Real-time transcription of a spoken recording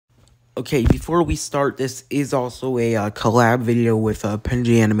Okay, before we start, this is also a collab video with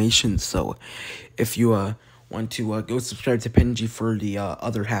Penji Animations, so if you want to go subscribe to Penji for the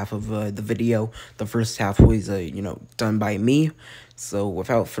other half of the video. The first half was, done by me. So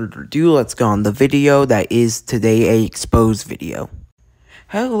without further ado, let's go on the video that is today a exposed video.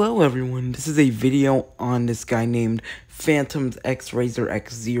 Hello everyone, this is a video on this guy named Phantom's X Razor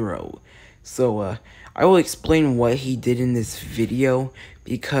X0. So, I will explain what he did in this video,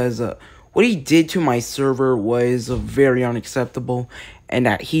 because, what he did to my server was very unacceptable, and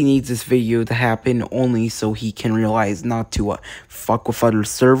that he needs this video to happen only so he can realize not to, fuck with other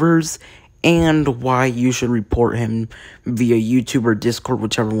servers, and why you should report him via YouTube or Discord,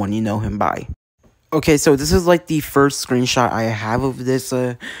 whichever one you know him by. Okay, so this is like the first screenshot I have of this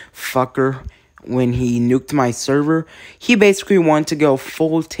fucker when he nuked my server. He basically wanted to go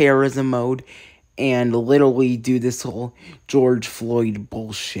full terrorism mode and literally do this whole George Floyd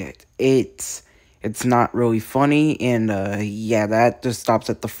bullshit. It's not really funny, and yeah, that just stops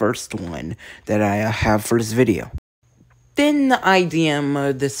at the first one that I have for this video. Then I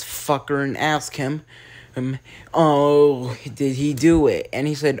DM this fucker and ask him, oh, did he do it? And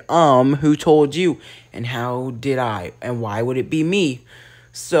he said, who told you? And how did I? And why would it be me?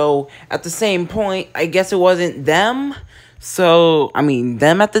 So, at the same point, I guess it wasn't them. So, I mean,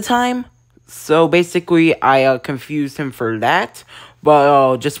 them at the time. So, basically, I confused him for that.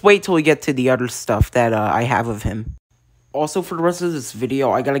 But, just wait till we get to the other stuff that, I have of him. Also, for the rest of this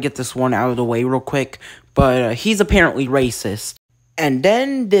video, I gotta get this one out of the way real quick. But, he's apparently racist. And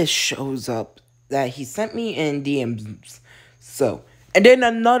then this shows up that he sent me in DMs. So, and then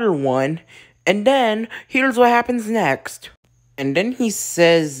another one. And then, here's what happens next. And then he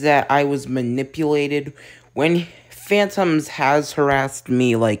says that I was manipulated when Phantoms has harassed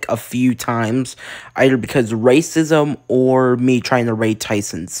me like a few times, either because of racism or me trying to raid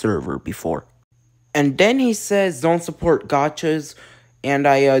Tyson's server before. And then he says don't support gachas, and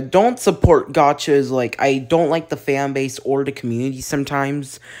I don't support gachas. Like, I don't like the fan base or the community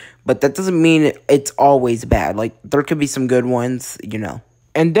sometimes, but that doesn't mean it's always bad. Like, there could be some good ones, you know.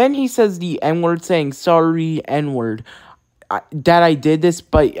 And then he says the N-word, saying, sorry, N-word, that I did this,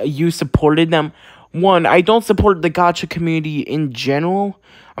 but you supported them. One, I don't support the gacha community in general.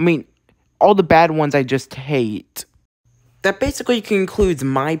 I mean, all the bad ones I just hate. That basically concludes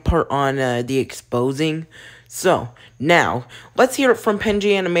my part on the exposing. So, now, let's hear it from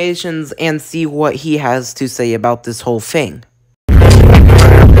Penji Animations and see what he has to say about this whole thing.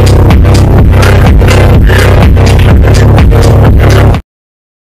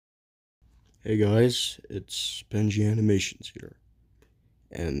 Hey guys, it's Penji Animations here,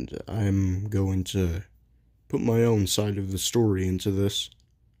 and I'm going to put my own side of the story into this.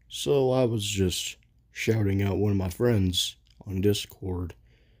 So I was just shouting out one of my friends on Discord,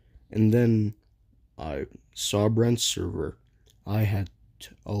 and then I saw Brent's server. I had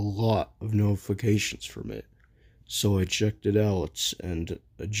a lot of notifications from it, so I checked it out, and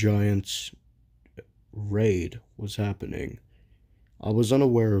a giant raid was happening. I was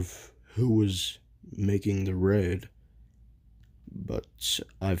unaware of who was making the raid, but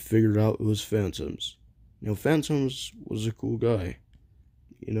I figured out it was Phantoms. You know, Phantoms was a cool guy,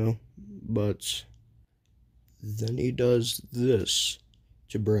 you know, but then he does this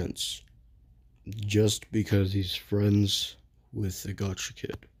to Brent's just because he's friends with the gacha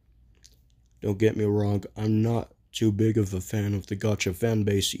kid. Don't get me wrong, I'm not too big of a fan of the gacha fan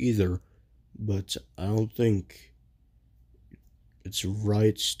base either, but I don't think it's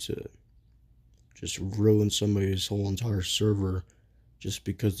right to just ruin somebody's whole entire server just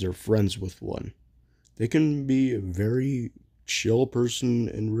because they're friends with one. They can be a very chill person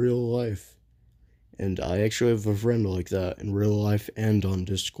in real life. And I actually have a friend like that in real life and on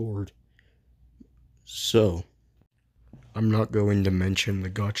Discord. So, I'm not going to mention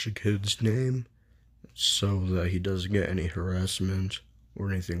the gacha kid's name so that he doesn't get any harassment or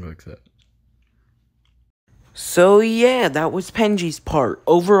anything like that. So yeah, that was Penji's part.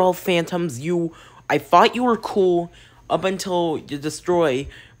 Overall, Phantoms, I thought you were cool up until you destroy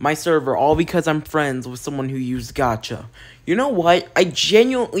my server, all because I'm friends with someone who used gacha. You know what? I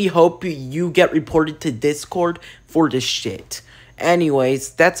genuinely hope you get reported to Discord for this shit.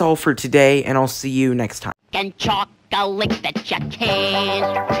 Anyways, that's all for today, and I'll see you next time. And chocolate that you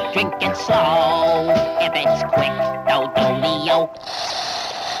can't drink it slow. If it's quick, no dolio.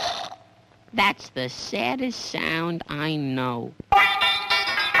 That's the saddest sound I know.